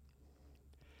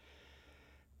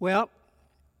 Well,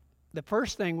 the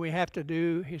first thing we have to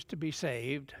do is to be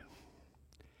saved,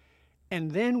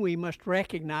 and then we must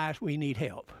recognize we need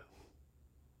help.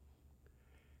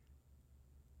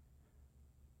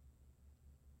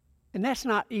 And that's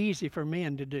not easy for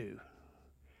men to do.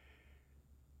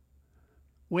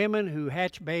 Women who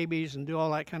hatch babies and do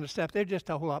all that kind of stuff, they're just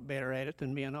a whole lot better at it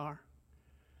than men are.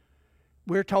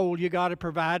 We're told you got to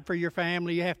provide for your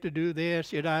family, you have to do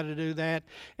this, you got to do that,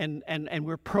 and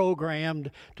we're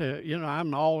programmed to,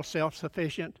 I'm all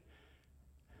self-sufficient.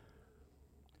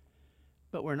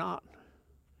 but we're not.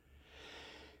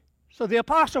 So the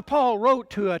Apostle Paul wrote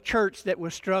to a church that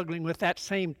was struggling with that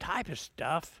same type of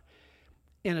stuff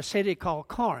in a city called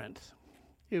Corinth.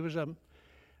 It was a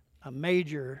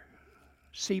major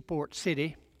seaport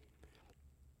city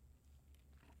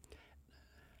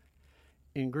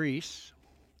in Greece,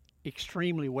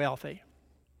 extremely wealthy,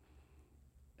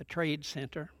 a trade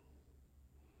center.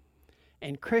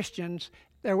 And Christians,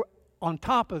 there were, on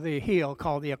top of the hill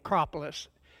called the Acropolis,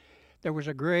 there was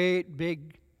a great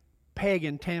big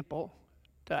pagan temple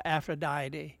to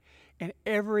Aphrodite. And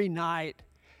every night,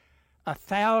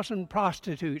 1,000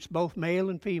 prostitutes, both male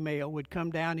and female, would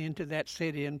come down into that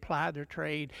city and ply their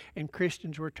trade, and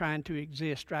Christians were trying to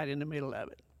exist right in the middle of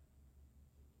it.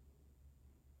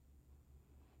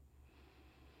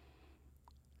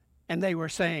 And they were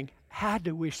saying, how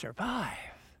do we survive?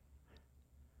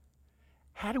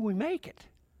 How do we make it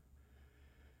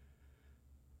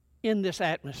in this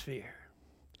atmosphere?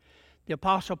 The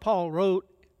Apostle Paul wrote,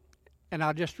 and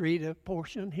I'll just read a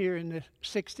portion here in the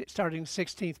starting the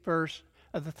 16th verse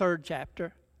of the 3rd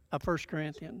chapter of 1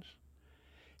 Corinthians.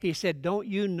 He said, don't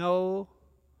you know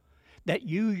that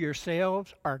you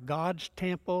yourselves are God's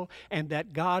temple and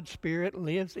that God's Spirit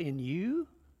lives in you?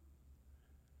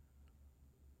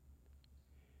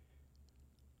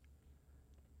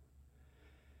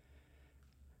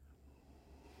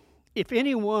 If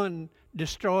anyone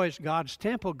destroys God's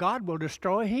temple, God will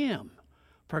destroy him.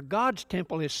 For God's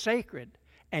temple is sacred,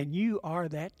 and you are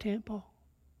that temple.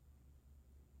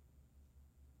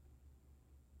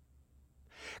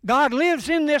 God lives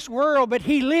in this world, but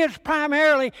He lives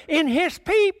primarily in His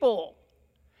people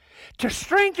to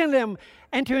strengthen them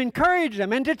and to encourage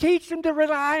them and to teach them to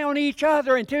rely on each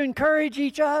other and to encourage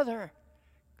each other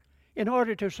in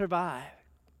order to survive.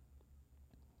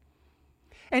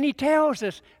 And he tells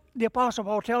us, the Apostle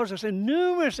Paul tells us in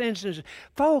numerous instances,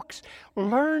 folks,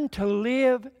 learn to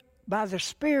live by the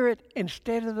Spirit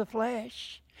instead of the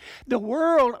flesh. The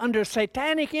world under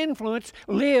satanic influence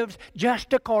lives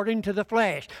just according to the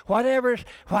flesh.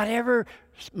 Whatever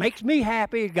makes me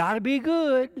happy, it's got to be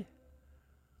good.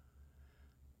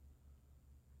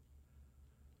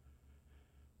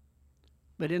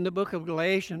 But in the book of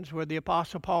Galatians, where the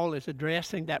Apostle Paul is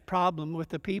addressing that problem with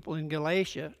the people in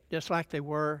Galatia, just like they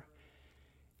were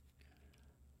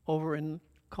over in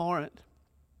Corinth,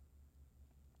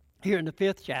 here in the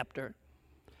 5th chapter,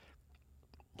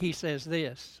 he says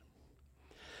this,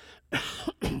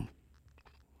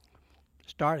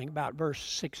 starting about verse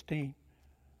 16.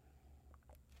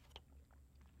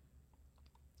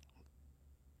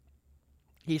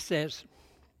 He says,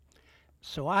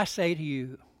 so I say to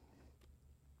you,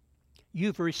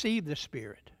 you've received the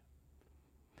Spirit.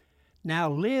 Now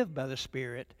live by the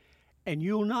Spirit, and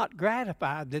you'll not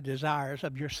gratify the desires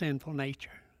of your sinful nature.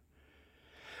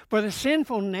 For the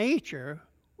sinful nature,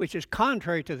 which is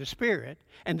contrary to the Spirit,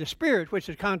 and the Spirit, which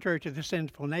is contrary to the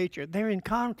sinful nature, they're in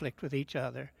conflict with each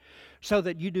other, so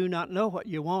that you do not know what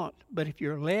you want. But if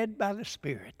you're led by the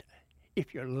Spirit,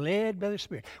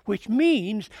 which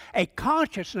means a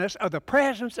consciousness of the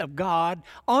presence of God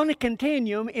on a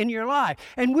continuum in your life.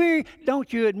 And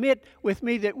don't you admit with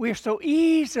me that we're so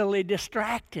easily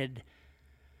distracted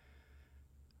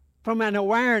from an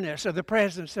awareness of the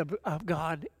presence of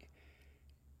God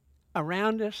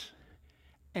around us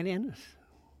and in us?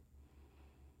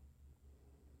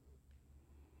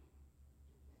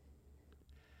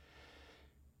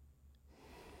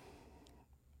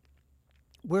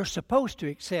 We're supposed to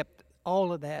accept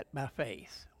all of that by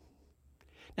faith.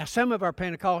 Now, some of our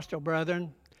Pentecostal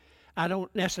brethren, I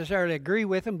don't necessarily agree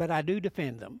with them, but I do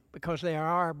defend them because they are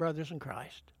our brothers in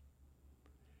Christ.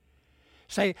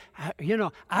 Say,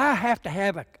 I have to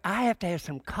have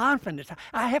some confidence.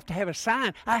 I have to have a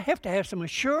sign. I have to have some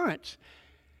assurance.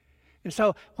 And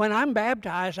so when I'm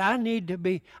baptized, I need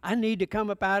to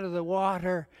come up out of the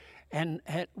water and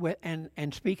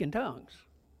speak in tongues.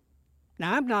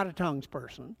 Now, I'm not a tongues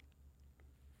person,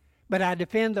 but I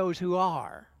defend those who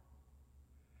are,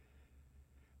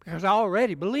 because I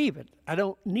already believe it. I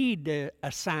don't need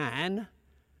a sign.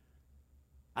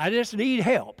 I just need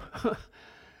help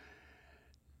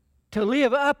to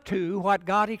live up to what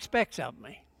God expects of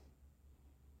me.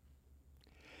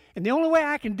 And the only way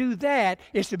I can do that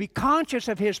is to be conscious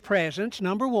of His presence,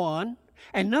 number one,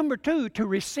 and number two, to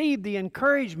receive the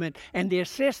encouragement and the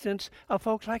assistance of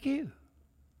folks like you.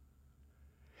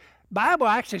 Bible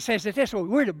actually says it this way: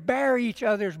 we're to bear each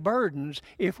other's burdens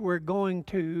if we're going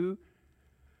to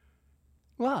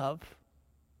love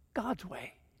God's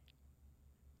way.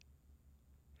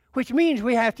 Which means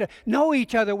we have to know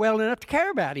each other well enough to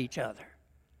care about each other.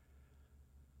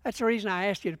 That's the reason I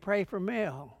asked you to pray for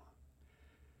Mel.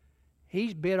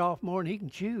 He's bit off more than he can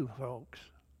chew, folks.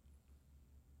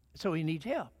 So he needs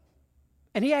help.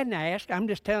 And he hadn't asked. I'm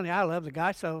just telling you, I love the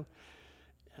guy, so...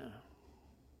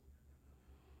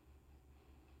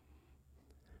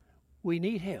 we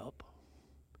need help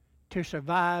to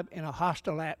survive in a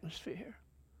hostile atmosphere.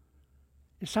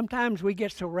 And sometimes we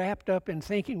get so wrapped up in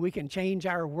thinking we can change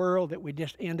our world that we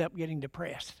just end up getting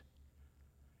depressed.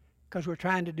 Because we're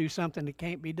trying to do something that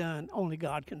can't be done. Only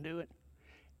God can do it.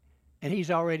 And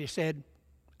He's already said,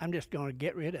 I'm just going to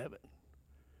get rid of it.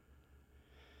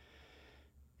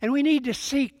 And we need to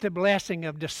seek the blessing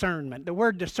of discernment. The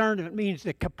word discernment means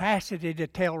the capacity to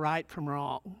tell right from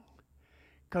wrong.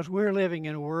 Because we're living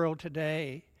in a world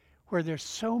today where there's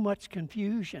so much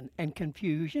confusion, and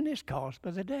confusion is caused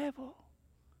by the devil.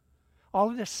 All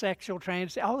of this sexual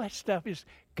all that stuff is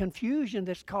confusion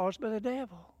that's caused by the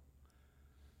devil.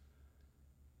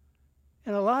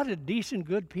 And a lot of decent,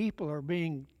 good people are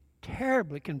being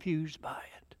terribly confused by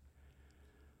it.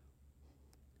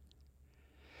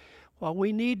 What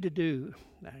we need to do,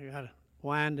 now I got to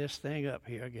wind this thing up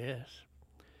here, I guess.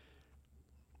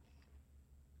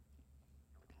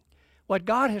 What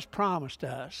God has promised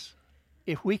us,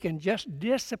 if we can just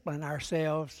discipline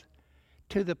ourselves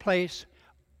to the place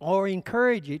or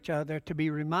encourage each other to be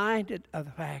reminded of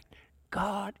the fact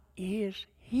God is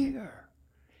here.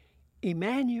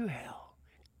 Emmanuel,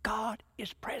 God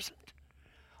is present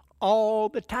all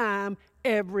the time,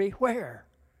 everywhere.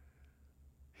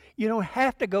 You don't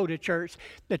have to go to church.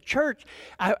 The church,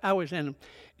 I was in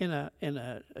an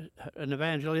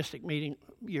evangelistic meeting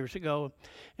years ago,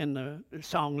 and the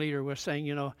song leader was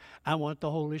saying, I want the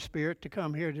Holy Spirit to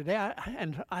come here today.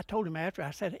 And I told him after,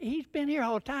 I said, he's been here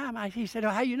all the time. He said,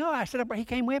 how you know? I said, he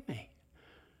came with me.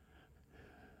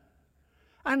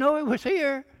 I know he was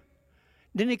here.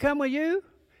 Didn't he come with you?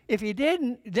 If he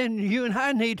didn't, then you and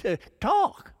I need to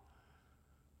talk.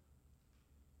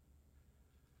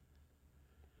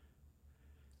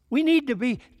 We need to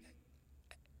be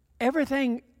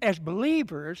everything as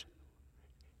believers.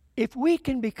 If we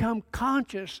can become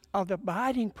conscious of the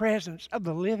abiding presence of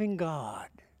the living God,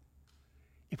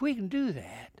 if we can do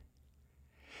that,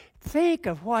 think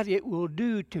of what it will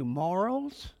do to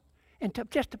morals and to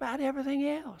just about everything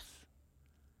else.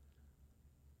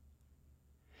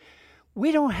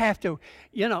 We don't have to,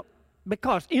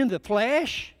 because in the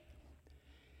flesh,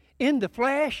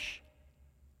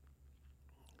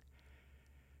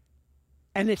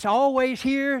 and it's always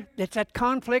here, that's that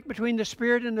conflict between the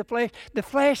spirit and the flesh. The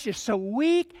flesh is so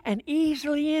weak and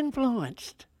easily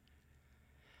influenced.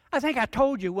 I think I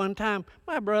told you one time,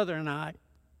 my brother and I,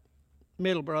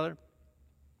 middle brother,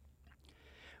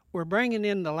 were bringing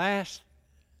in the last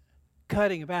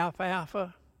cutting of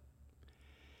alfalfa,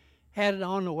 had it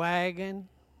on the wagon.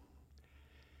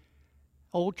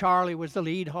 Old Charlie was the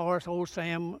lead horse, old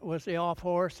Sam was the off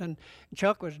horse, and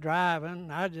Chuck was driving.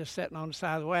 I was just sitting on the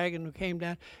side of the wagon. We came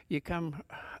down. You come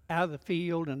out of the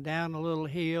field and down a little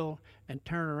hill and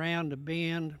turn around the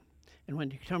bend. And when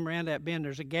you come around that bend,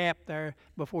 there's a gap there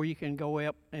before you can go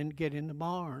up and get in the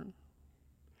barn.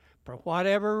 For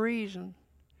whatever reason,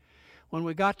 when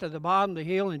we got to the bottom of the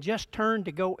hill and just turned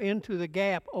to go into the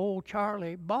gap, old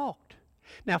Charlie balked.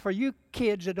 Now, for you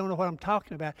kids that don't know what I'm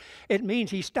talking about, it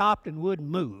means he stopped and wouldn't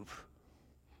move.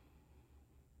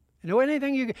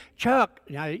 Anything Chuck,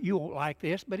 now you won't like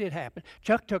this, but it happened.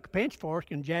 Chuck took a pinch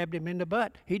fork and jabbed him in the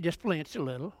butt. He just flinched a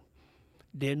little,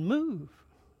 didn't move.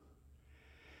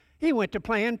 He went to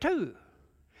plan 2.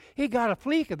 He got a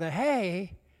fleek of the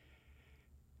hay,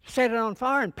 set it on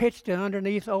fire, and pitched it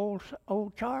underneath old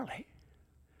Charlie.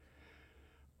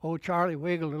 Old Charlie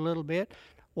wiggled a little bit,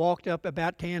 walked up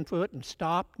about 10 foot and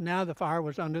stopped. Now the fire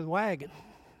was under the wagon.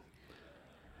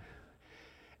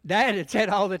 Dad had said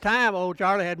all the time old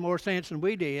Charlie had more sense than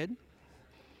we did.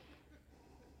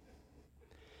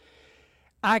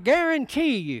 I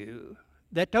guarantee you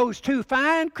that those 2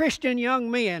 fine Christian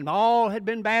young men, all had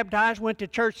been baptized, went to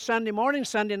church Sunday morning,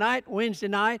 Sunday night, Wednesday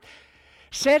night,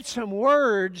 said some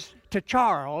words to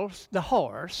Charles, the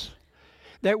horse,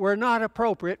 that were not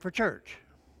appropriate for church.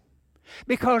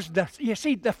 Because, you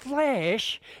see, the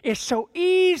flesh is so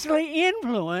easily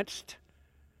influenced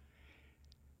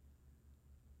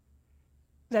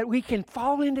that we can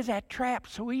fall into that trap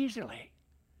so easily.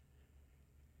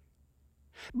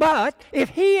 But if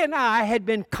he and I had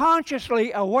been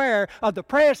consciously aware of the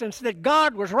presence that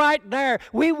God was right there,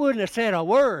 we wouldn't have said a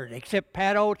word except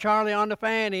pat old Charlie on the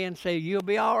fanny and say, you'll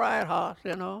be all right, Hoss,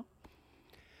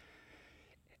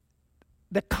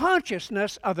 The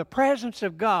consciousness of the presence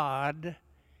of God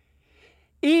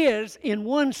is, in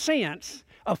one sense,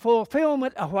 a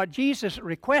fulfillment of what Jesus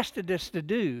requested us to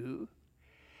do,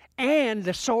 and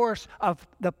the source of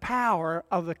the power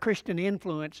of the Christian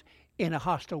influence in a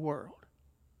hostile world.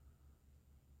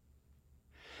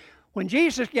 When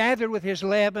Jesus gathered with his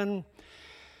 11,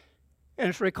 and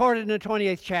it's recorded in the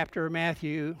 28th chapter of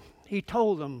Matthew, he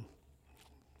told them,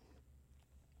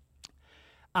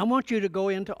 I want you to go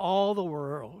into all the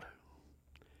world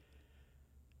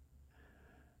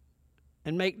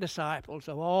and make disciples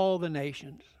of all the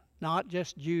nations, not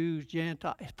just Jews,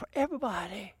 Gentiles, for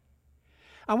everybody.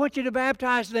 I want you to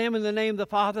baptize them in the name of the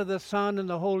Father, the Son, and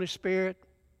the Holy Spirit.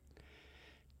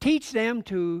 Teach them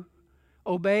to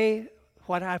obey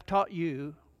what I've taught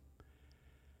you.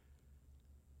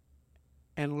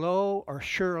 And lo, or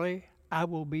surely, I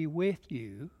will be with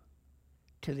you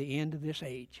to the end of this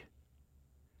age.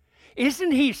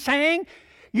 Isn't he saying,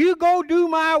 you go do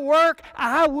my work,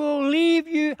 I will leave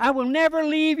you, I will never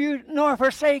leave you nor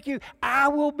forsake you. I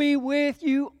will be with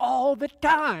you all the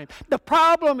time. The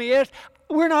problem is,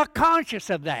 we're not conscious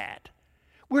of that.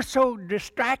 We're so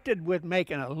distracted with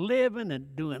making a living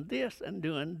and doing this and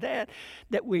doing that,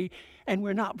 and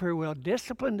we're not very well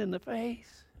disciplined in the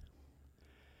faith.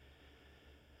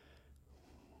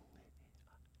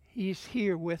 He's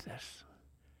here with us,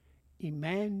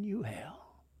 Emmanuel,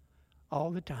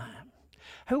 all the time.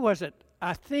 Who was it?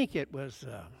 I think it was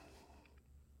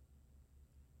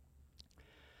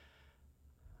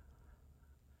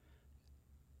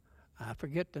I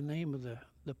forget the name of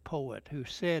the poet who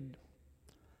said,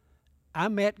 I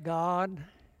met God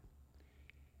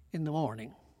in the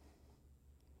morning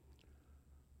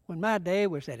when my day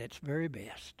was at its very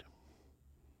best.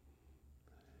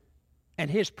 And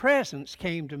his presence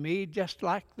came to me just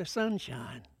like the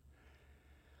sunshine.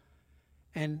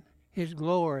 And his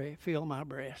glory filled my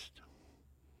breast.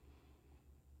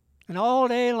 And all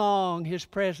day long his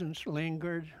presence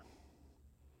lingered.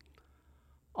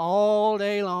 All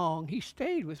day long he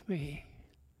stayed with me.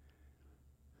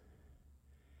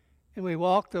 And we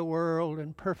walked the world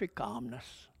in perfect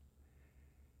calmness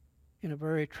in a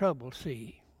very troubled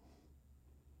sea.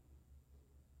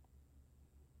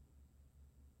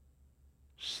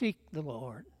 Seek the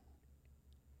Lord.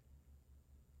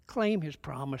 Claim his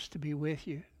promise to be with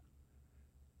you.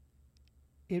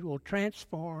 It will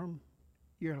transform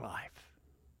your life.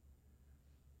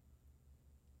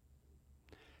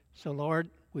 So, Lord,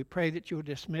 we pray that you will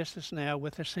dismiss us now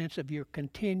with a sense of your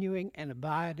continuing and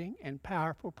abiding and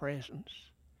powerful presence.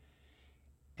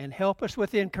 And help us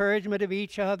with the encouragement of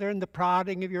each other and the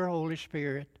prodding of your Holy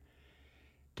Spirit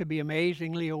to be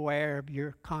amazingly aware of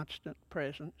your constant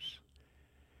presence.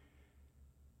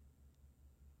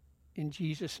 In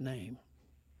Jesus' name,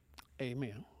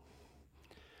 amen.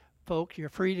 Folks, you're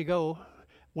free to go.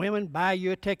 Women, buy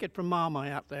you a ticket from Mama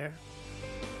out there.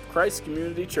 Christ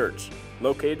Community Church,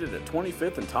 located at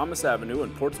 25th and Thomas Avenue in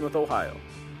Portsmouth, Ohio.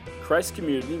 Christ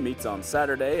Community meets on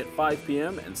Saturday at 5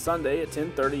 p.m. and Sunday at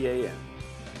 10:30 a.m.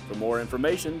 For more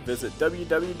information, visit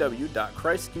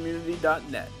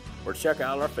www.christcommunity.net or check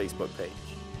out our Facebook page.